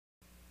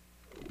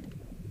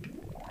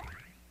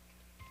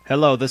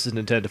Hello, this is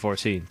Nintendo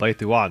 14,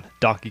 playthrough on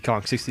Donkey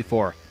Kong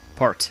 64,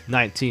 part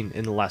 19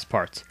 in the last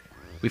part.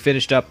 We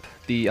finished up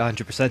the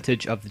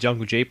 100% of the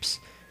Jungle Japes,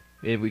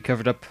 and we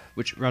covered up,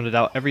 which rounded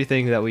out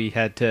everything that we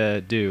had to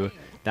do.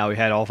 Now we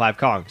had all 5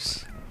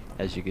 Kongs,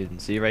 as you can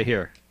see right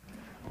here.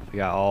 We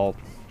got all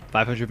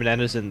 500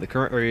 bananas in the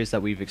current areas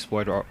that we've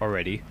explored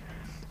already.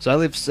 So that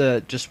leaves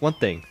just one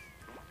thing.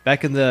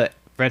 Back in the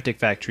Frantic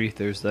Factory,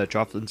 there's the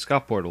Drop and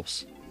Scott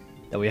portals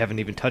that we haven't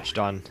even touched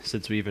on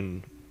since we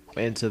even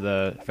went into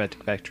the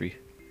Frantic Factory.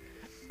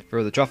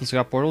 For the Drop and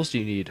Scott portals,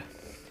 you need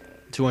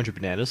 200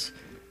 bananas.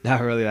 Not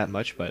really that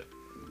much, but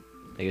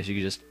I guess you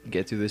could just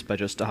get through this by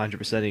just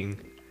 100%ing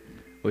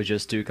with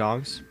just 2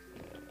 Kongs.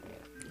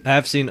 I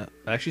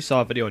actually saw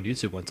a video on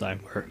YouTube one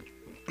time where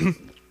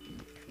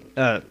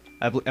I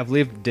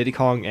believe Diddy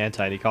Kong and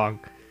Tiny Kong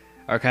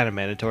are kind of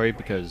mandatory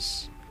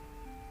because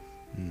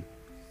you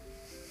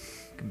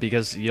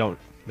don't,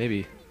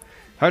 maybe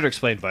hard to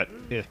explain, but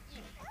yeah,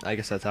 I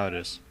guess that's how it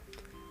is.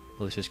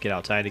 Let's just get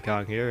out Tiny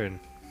Kong here and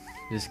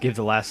just give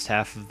the last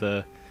half of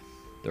the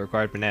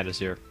required bananas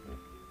here.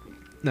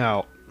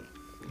 Now,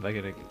 if I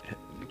can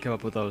come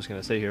up with what I was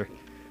gonna say here,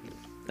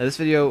 now, this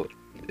video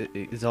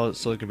is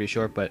also gonna be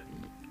short, but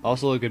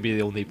also gonna be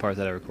the only part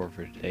that I record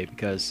for today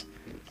because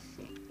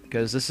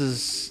this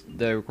is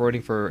the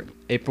recording for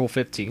April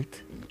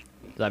 15th.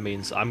 That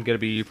means I'm gonna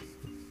be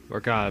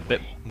working on a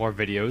bit more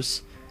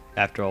videos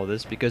after all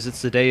this because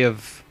it's the day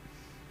of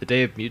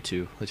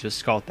Mewtwo. Let's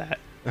just call it that.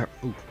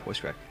 Ooh,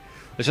 voice crack.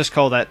 Let's just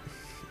call that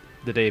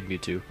the day of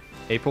Mewtwo.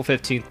 April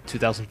 15th,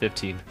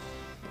 2015.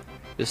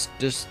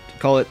 Just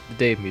call it the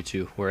day of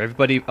Mewtwo, where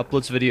everybody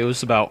uploads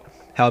videos about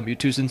how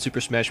Mewtwo's in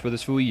Super Smash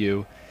Bros. For Wii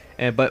U.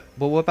 But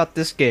what about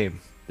this game?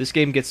 This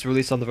game gets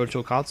released on the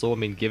Virtual Console. I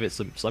mean, give it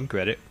some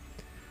credit.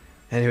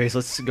 Anyways,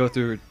 let's go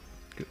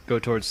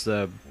towards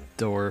the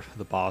door,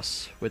 the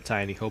boss with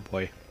Tiny. Oh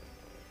boy.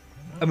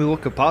 I mean,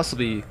 what could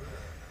possibly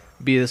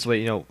be this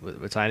way? You know,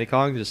 with Tiny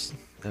Kong just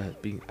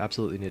being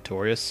absolutely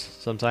notorious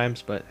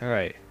sometimes. But all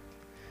right,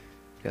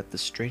 got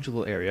this strange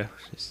little area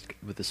just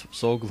with this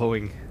soul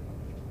glowing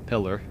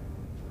pillar.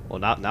 Well,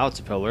 now it's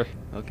a pillar.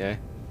 Okay.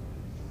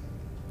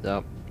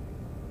 So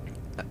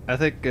I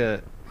think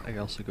I can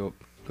also go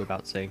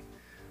about saying,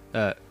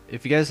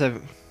 if you guys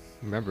haven't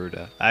remembered,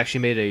 I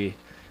actually made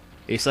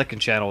a second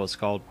channel. It's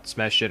called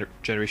Smash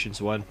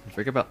Generations 1.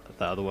 Forget about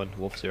the other one,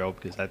 Wolf Zero,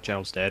 because that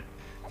channel's dead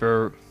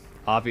for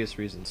obvious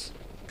reasons.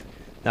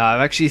 Now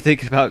I'm actually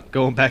thinking about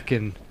going back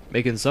and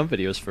making some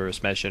videos for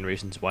Smash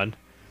Generations 1,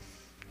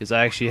 because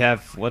I actually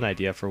have one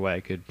idea for what I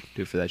could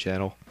do for that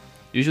channel.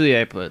 Usually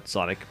I put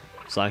Sonic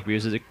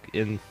music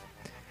in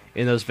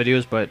those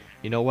videos, but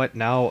you know what?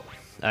 Now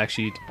I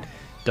actually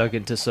dug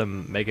into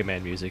some Mega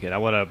Man music, and I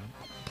want to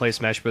play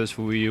Smash Bros.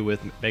 For Wii U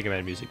with Mega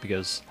Man music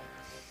because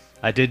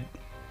I did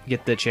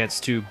get the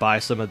chance to buy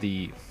some of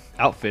the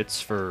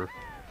outfits for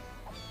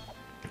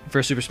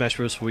Super Smash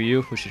Bros. For Wii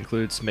U, which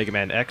includes Mega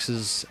Man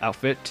X's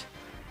outfit.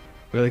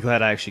 Really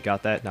glad I actually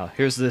got that. Now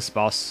here's this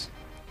boss.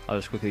 I'll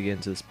just quickly get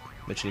into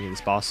mentioning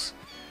this boss.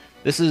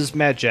 This is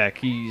Mad Jack.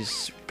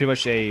 He's pretty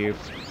much a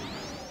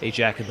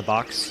Jack in the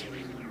Box.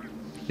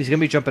 He's gonna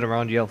be jumping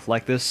around you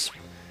like this,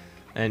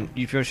 and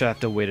you pretty much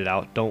have to wait it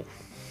out. Don't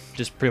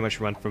just pretty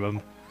much run from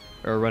him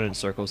or run in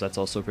circles. That's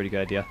also a pretty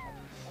good idea.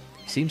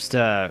 He seems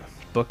to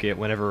book it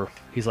whenever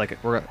he's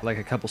we're like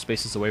a couple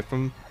spaces away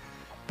from him.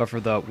 But for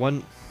the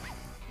one,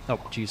 oh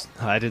jeez,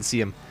 I didn't see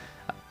him.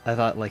 I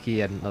thought like he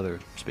had another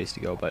space to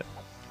go, but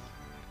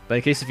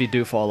in case if you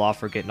do fall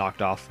off or get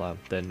knocked off,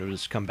 then it'll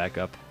just come back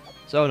up.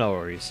 So no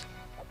worries.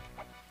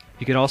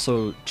 You can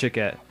also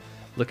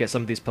look at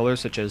some of these pillars,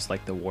 such as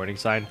like the warning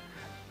sign.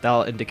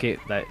 That'll indicate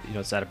that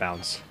it's out of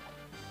bounds.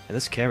 And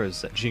this camera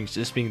is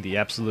just being the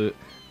absolute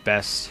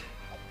best,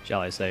 shall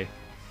I say.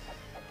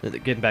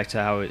 Getting back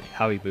to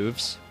how he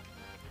moves.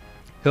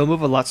 He'll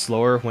move a lot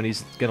slower when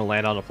he's gonna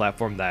land on a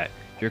platform that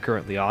you're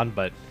currently on,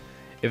 but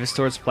if it's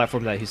towards a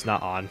platform that he's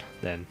not on,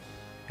 then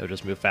he'll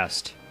just move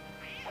fast.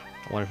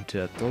 I want him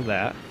to throw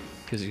that,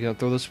 because he's gonna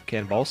throw those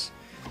cannonballs.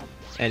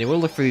 And you want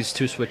to look for these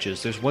 2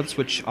 switches. There's one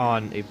switch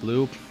on a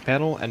blue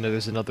panel, and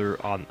there's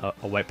another on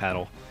a white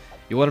panel.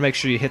 You want to make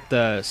sure you hit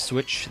the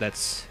switch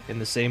that's in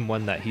the same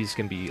one that he's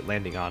gonna be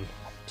landing on.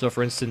 So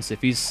for instance,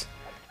 if he's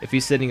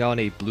sitting on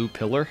a blue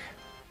pillar,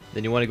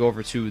 then you want to go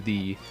over to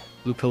the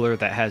blue pillar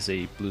that has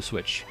a blue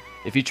switch.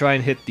 If you try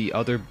and hit the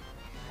other,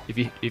 if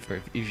you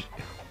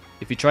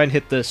try and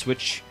hit the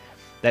switch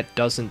that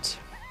doesn't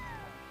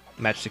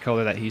match the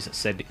color that he's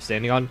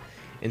standing on,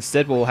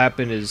 instead what will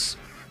happen is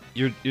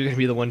you're gonna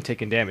be the one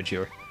taking damage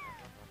here.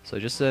 So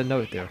just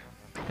note it there.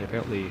 And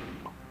apparently,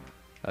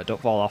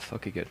 don't fall off.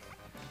 Okay, good.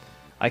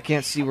 I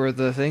can't see where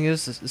the thing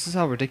is. This is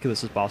how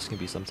ridiculous this boss can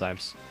be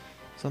sometimes.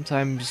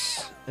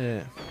 Sometimes,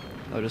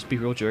 I'll just be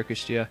real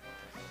jerkish to you.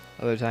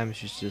 Other times,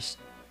 she's just,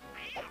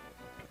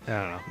 I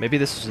don't know. Maybe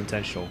this was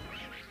intentional.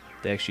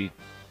 They actually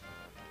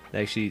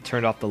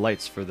turned off the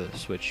lights for the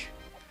switch.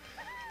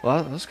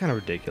 Well, that was kind of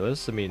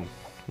ridiculous. I mean,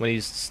 when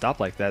he's stopped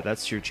like that,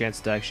 that's your chance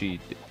to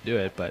actually do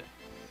it. But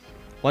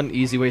one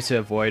easy way to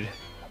avoid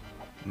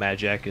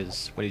Magic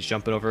is when he's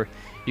jumping over,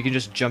 you can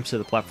just jump to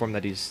the platform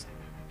that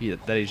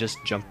he just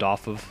jumped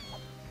off of.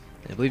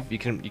 I believe you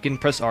can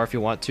press R if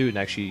you want to and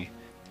actually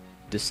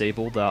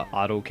disable the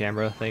auto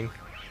camera thing.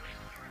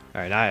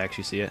 All right, now I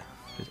actually see it.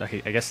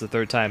 Okay, I guess the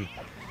third time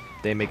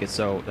they make it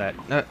so that.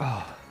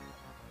 Oh,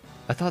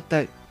 I thought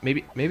that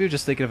maybe I was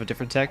just thinking of a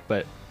different tech,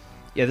 but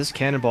yeah, this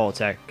cannonball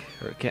attack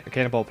or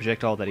cannonball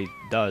projectile that he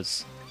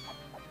does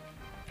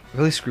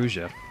really screws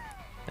you.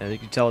 And you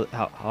can tell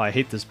how I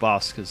hate this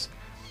boss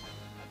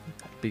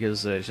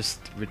because it's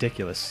just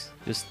ridiculous,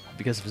 just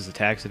because of his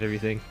attacks and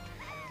everything.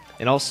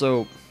 And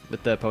also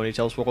with the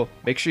ponytail swirl,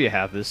 make sure you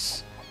have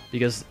this,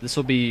 because this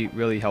will be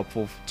really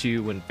helpful to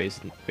you when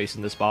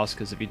facing this boss,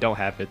 because if you don't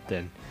have it,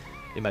 then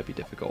it might be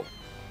difficult.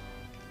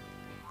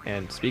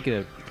 And speaking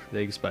of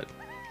things, but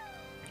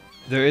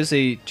there is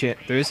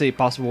a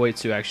possible way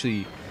to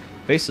actually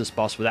face this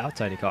boss without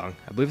Tiny Kong.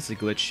 I believe it's a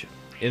glitch.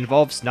 It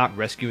involves not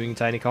rescuing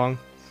Tiny Kong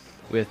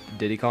with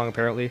Diddy Kong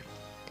apparently,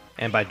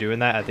 and by doing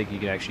that, I think you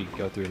can actually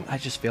go through. And I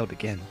just failed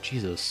again.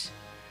 Jesus,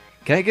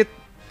 can I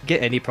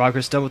get any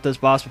progress done with this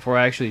boss before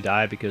I actually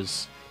die?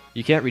 Because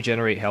you can't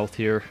regenerate health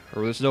here,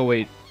 or there's no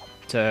way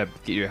to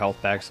get your health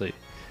back.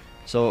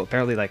 So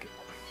apparently, like,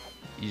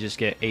 you just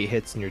get 8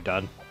 hits and you're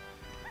done.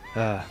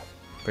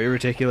 Pretty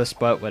ridiculous,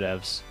 but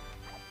whatevs.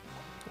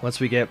 Once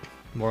we get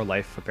more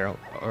life,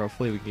 apparently, or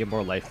hopefully we can get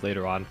more life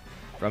later on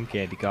from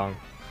Candy Kong.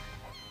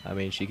 I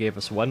mean, she gave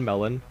us 1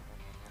 melon.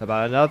 How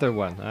about another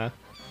one, huh?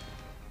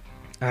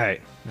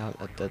 Alright, now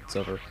that's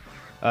over.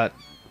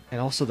 And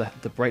also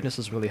the brightness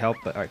doesn't really help,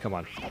 but alright, come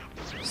on.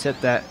 Set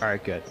that.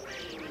 Alright, good.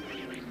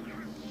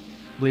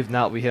 I believe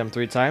now we hit him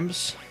 3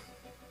 times.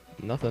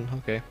 Nothing,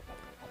 okay.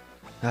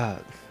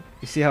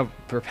 You see how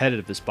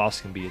repetitive this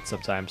boss can be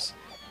sometimes.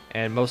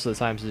 And most of the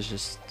times it's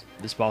just,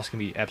 this boss can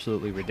be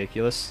absolutely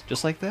ridiculous.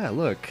 Just like that,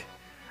 look.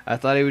 I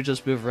thought he would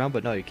just move around,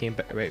 but no, he came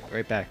back,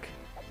 right back.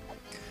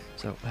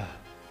 So,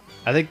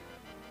 I think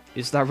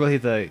it's not really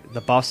the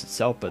boss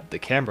itself, but the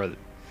camera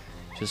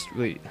just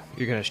really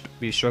you're gonna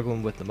be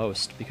struggling with the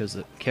most, because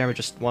the camera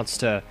just wants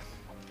to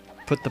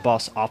put the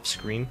boss off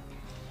screen.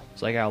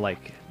 So I gotta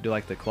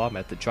do the claw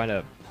method, trying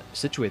to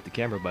situate the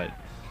camera, but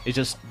it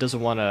just doesn't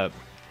want to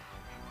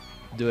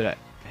do it.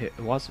 It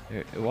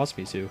wants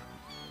me to.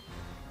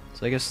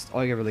 So I guess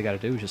all you really gotta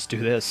do is just do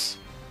this.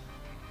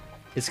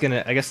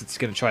 I guess it's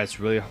gonna try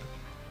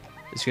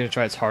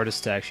its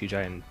hardest to actually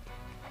try and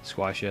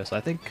squash you. So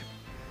I think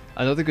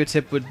another good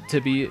tip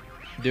to be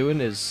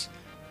doing is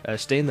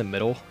stay in the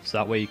middle, so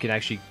that way you can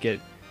actually get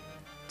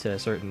to a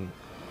certain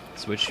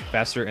switch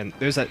faster. And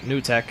there's that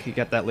new tech, you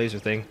got that laser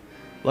thing.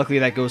 Luckily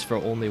that goes for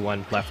only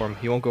one platform.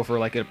 He won't go for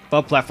like a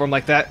above platform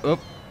like that. Oop.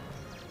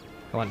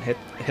 Come on, hit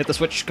the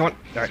switch. Come on.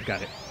 Alright,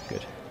 got it.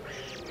 Good.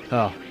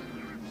 Oh.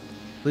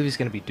 I believe he's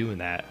gonna be doing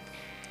that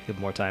a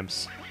couple more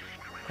times.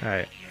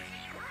 Alright.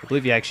 I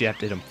believe you actually have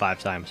to hit him 5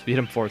 times. We hit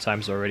him 4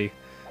 times already.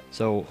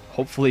 So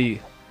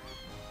hopefully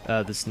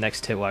this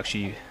next hit will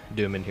actually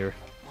do him in here.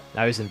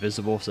 Now he's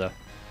invisible, so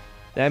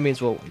that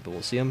means we'll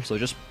see him. So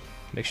just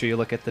make sure you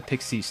look at the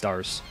pixie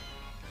stars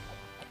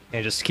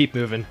and just keep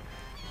moving.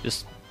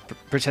 Just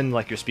pretend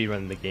like you're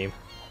speedrunning the game,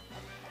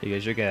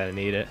 because you're gonna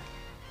need it.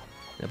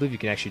 I believe you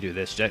can actually do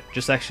this.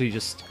 Just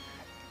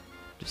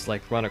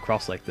like run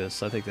across like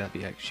this. I think that'd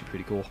be actually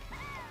pretty cool.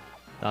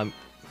 I'm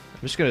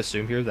just gonna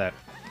assume here that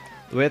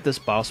the way that this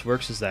boss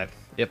works is that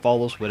it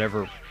follows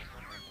whatever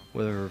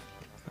pillar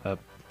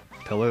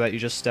that you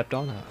just stepped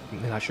on.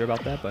 I'm not sure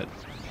about that, but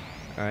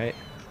alright.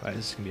 Alright,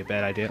 this is gonna be a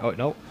bad idea. Oh,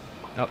 no.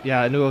 Oh,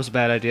 yeah, I knew it was a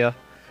bad idea.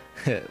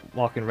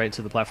 Walking right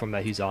into the platform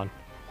that he's on.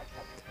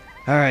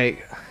 Alright,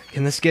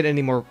 can this get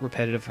any more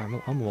repetitive?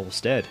 I'm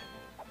almost dead.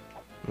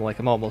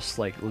 I'm almost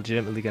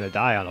legitimately gonna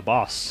die on a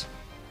boss.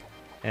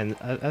 And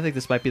I think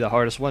this might be the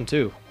hardest one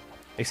too.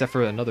 Except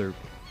for another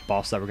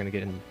boss that we're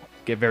gonna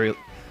get very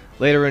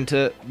later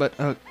into, but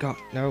oh god,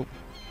 no.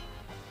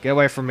 Get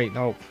away from me,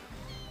 no.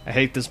 I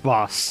hate this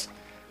boss.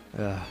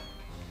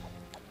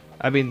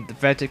 I mean, the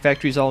Frantic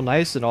Factory is all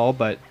nice and all,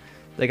 but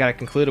they gotta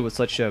conclude it with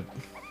such a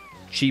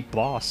cheap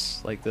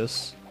boss like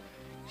this.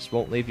 Just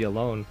won't leave you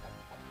alone.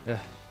 You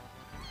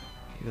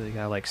really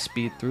gotta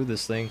speed through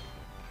this thing.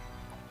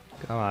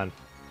 Come on.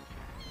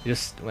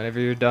 Just whenever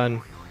you're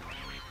done.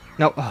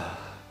 No,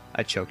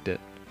 I choked it.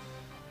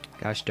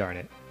 Gosh darn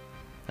it.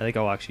 I think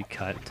I'll actually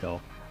cut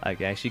until I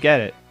can actually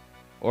get it.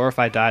 Or if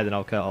I die, then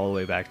I'll cut all the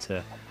way back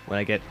to when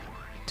I get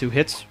 2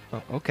 hits.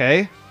 Oh,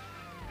 okay.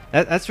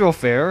 That's real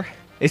fair.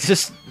 It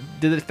just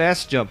did a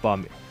fast jump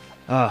on me.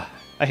 I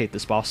hate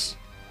this boss.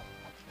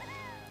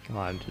 Come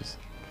on, just...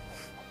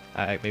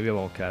 maybe I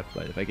won't cut,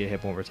 but if I get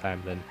hit one more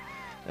time,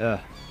 then...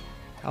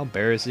 how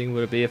embarrassing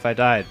would it be if I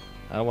died?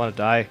 I don't want to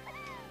die.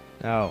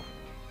 No.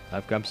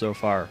 I've come so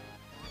far.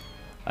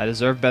 I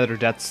deserve better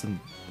deaths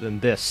than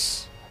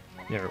this.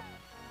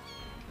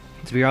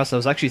 To be honest, I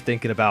was actually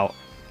thinking about...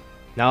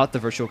 Now that the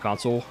Virtual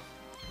Console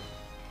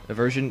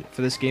version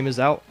for this game is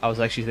out, I was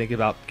actually thinking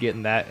about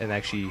getting that and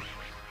actually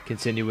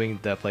continuing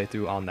the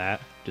playthrough on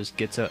that. Just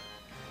get up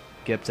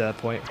to that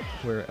point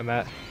where I'm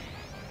at.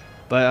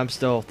 But I'm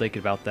still thinking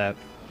about that.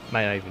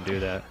 might not even do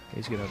that.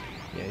 He's gonna,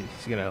 yeah,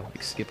 he's gonna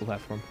like, skip a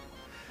platform.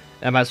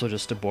 I might as well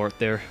just abort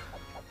there.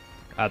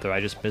 Either I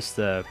just missed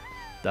the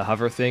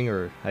hover thing,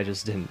 or I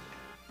just didn't.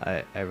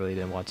 I really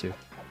didn't want to.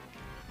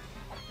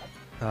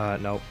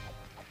 Nope.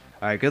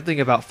 Alright, good thing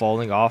about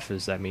falling off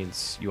is that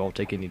means you won't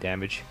take any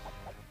damage.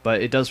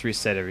 But it does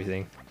reset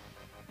everything.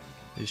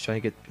 Just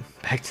trying to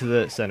get back to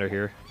the center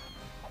here.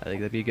 I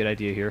think that'd be a good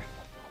idea here.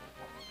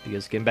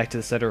 Because getting back to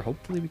the center,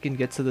 hopefully we can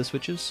get to the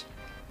switches.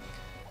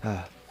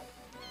 I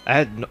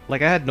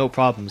had no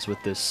problems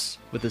with this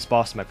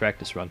boss in my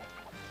practice run.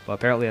 But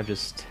apparently I'm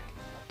just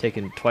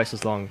taking twice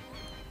as long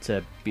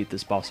to beat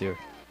this boss here.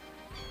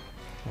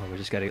 Well, we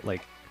just gotta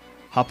like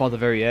hop on the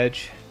very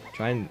edge,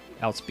 try and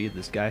outspeed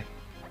this guy.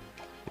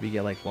 Maybe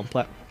get like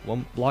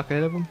one block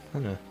ahead of him? I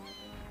don't know.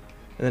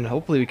 And then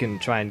hopefully we can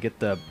try and get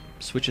the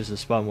switches to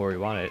spawn where we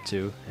want it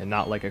to, and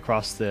not like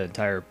across the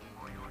entire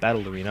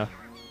battle arena.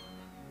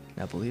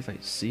 I believe I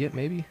see it,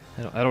 maybe?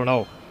 I don't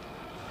know.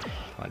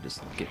 Come on,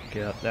 just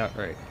get out that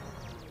right.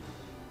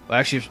 Well,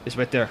 actually, it's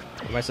right there.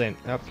 What am I saying?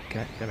 Oh,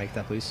 can I make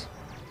that, please?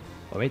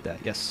 Oh, I made that.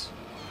 Yes.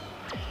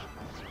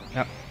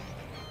 Nope.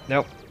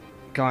 Nope.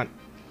 Come on.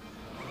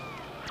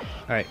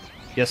 Alright.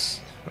 Yes.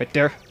 Right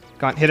there.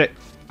 Come on, hit it.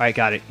 Alright,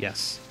 got it.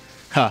 Yes.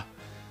 Huh.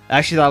 I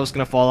actually thought I was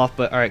going to fall off,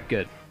 but alright,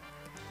 good.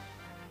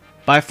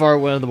 By far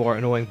one of the more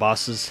annoying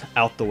bosses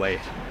out the way.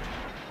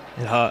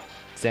 And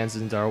stands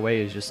in our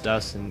way is just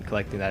us and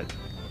collecting that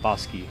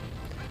boss key.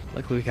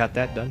 Luckily we got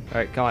that done.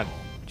 Alright, come on.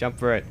 Jump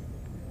for it.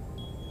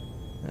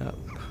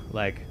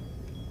 Like,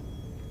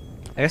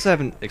 I guess I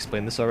haven't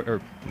explained this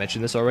or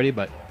mentioned this already,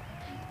 but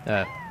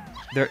it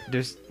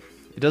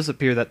does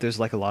appear that there's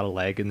like a lot of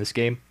lag in this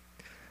game.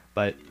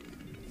 But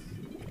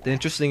the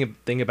interesting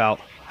thing about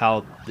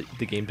how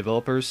the game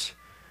developers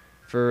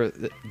for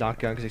the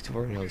Donkey Kong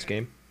 64, you know, this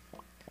game,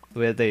 the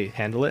way that they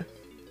handle it,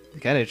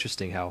 it's kind of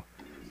interesting how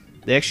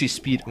they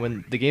actually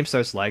when the game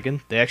starts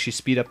lagging, they actually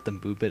speed up the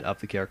movement of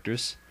the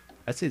characters.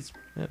 I'd say it's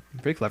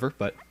pretty clever,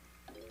 but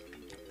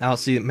I don't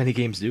see many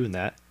games doing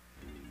that,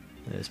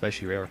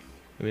 especially Rare.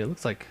 I mean, it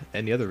looks like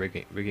any other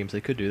rig games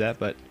they could do that,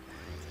 but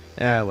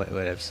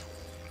whatevs.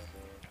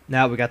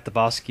 Now we got the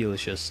boss key.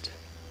 Let's just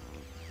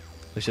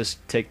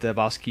take the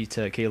boss key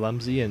to K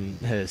Lumsy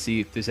and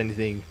see if there's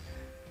anything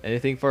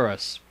for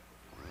us.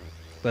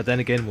 But then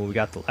again, when we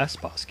got the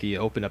last boss key, it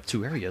opened up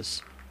 2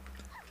 areas.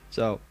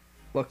 So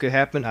what could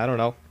happen? I don't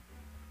know.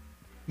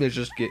 Let's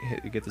just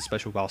get the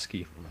special boss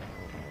key.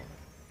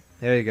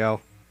 There you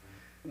go.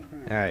 All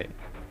right.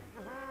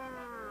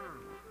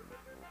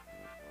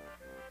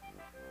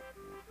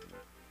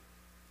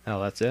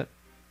 Oh, that's it.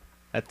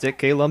 That's it,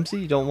 K Lumsy.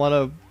 You don't want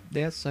to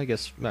dance? I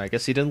guess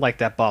he didn't like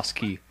that boss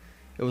key.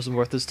 It wasn't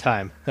worth his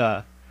time.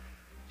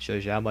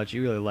 Shows you how much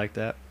you really like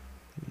that.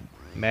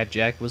 Mad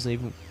Jack wasn't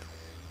even.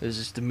 It was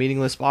just a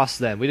meaningless boss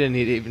then. We didn't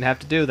even have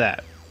to do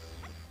that.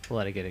 Well,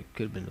 then again, it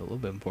could have been a little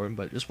bit important,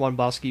 but just one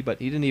boss key. But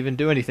he didn't even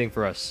do anything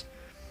for us.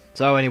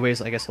 So,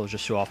 anyways, I guess I'll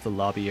just show off the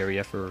lobby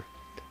area for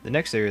the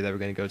next area that we're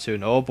going to go to.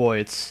 And oh boy,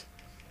 it's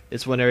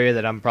one area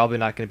that I'm probably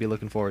not going to be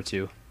looking forward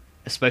to,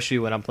 especially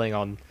when I'm playing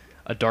on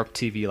a dark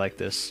TV like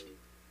this.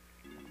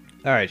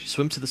 All right,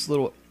 swim to this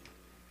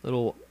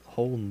little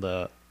hole in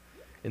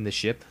the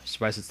ship.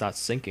 Surprised it's not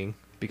sinking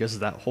because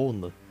of that hole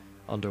in the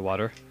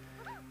underwater.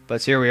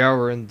 But here we are.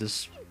 We're in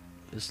this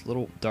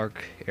little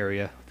dark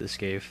area, this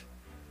cave.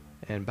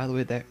 And by the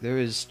way, there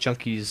is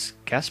Chunky's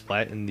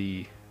Castplat in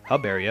the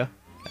hub area.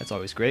 That's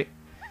always great.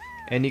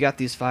 And you got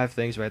these 5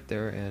 things right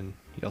there, and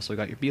you also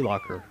got your bee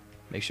locker.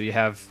 Make sure you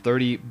have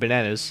 30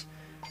 bananas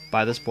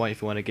by this point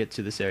if you want to get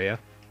to this area.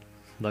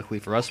 Luckily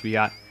for us, we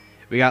got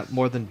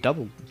more than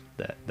double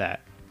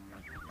that.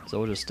 So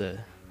we'll just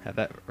have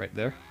that right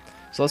there.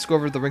 So let's go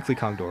over the Wrinkly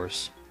Kong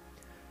doors.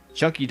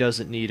 Chunky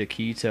doesn't need a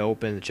key to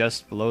open the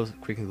chest below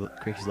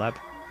Crinky's lab.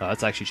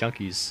 That's actually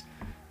Chunky's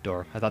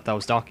door. I thought that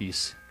was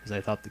Donkey's, because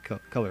I thought the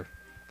color.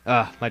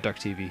 My dark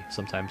TV,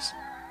 sometimes.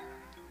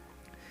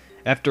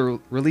 After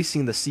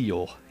releasing the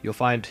seal, you'll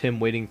find him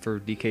waiting for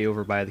DK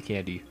over by the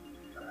candy.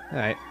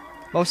 Alright.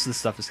 Most of the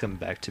stuff is coming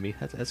back to me.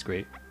 That's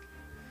great.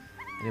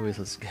 Anyways,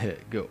 let's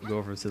go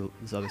over to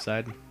this other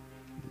side.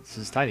 This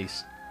is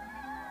Tiny's.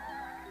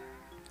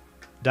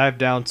 Dive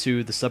down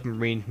to the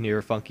submarine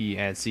near Funky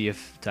and see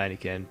if Tiny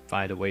can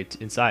find a way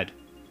inside.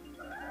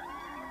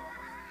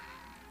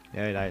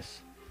 Very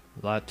nice.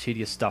 A lot of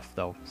tedious stuff,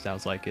 though.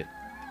 Sounds like it.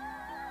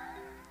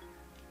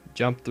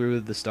 Jump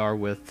through the star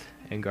with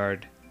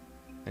Engard.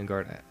 I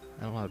don't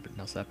know how to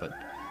pronounce that, but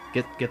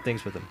get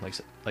things with him,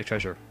 like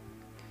treasure.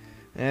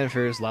 And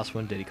here's the last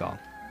one, Diddy Kong.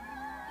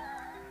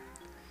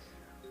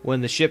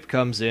 When the ship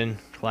comes in,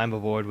 climb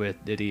aboard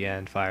with Diddy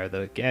and fire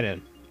the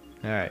cannon.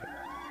 Alright.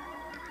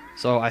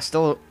 So I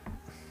still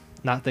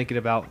not thinking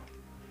about,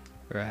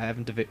 or I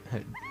haven't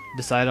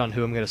decided on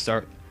who I'm going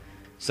to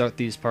start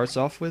these parts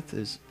off with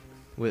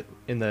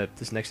in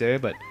this next area,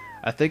 but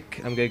I think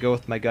I'm going to go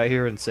with my guy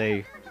here and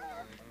say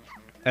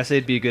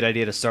it'd be a good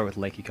idea to start with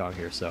Lanky Kong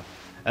here. So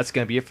that's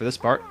going to be it for this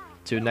part.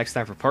 Tune next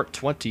time for part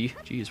 20.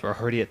 Jeez, we're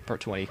already at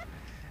part 20.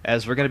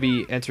 As we're going to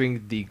be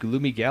entering the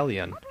Gloomy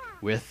Galleon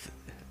with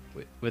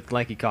with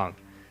Lanky Kong.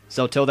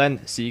 So till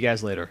then, see you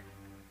guys later.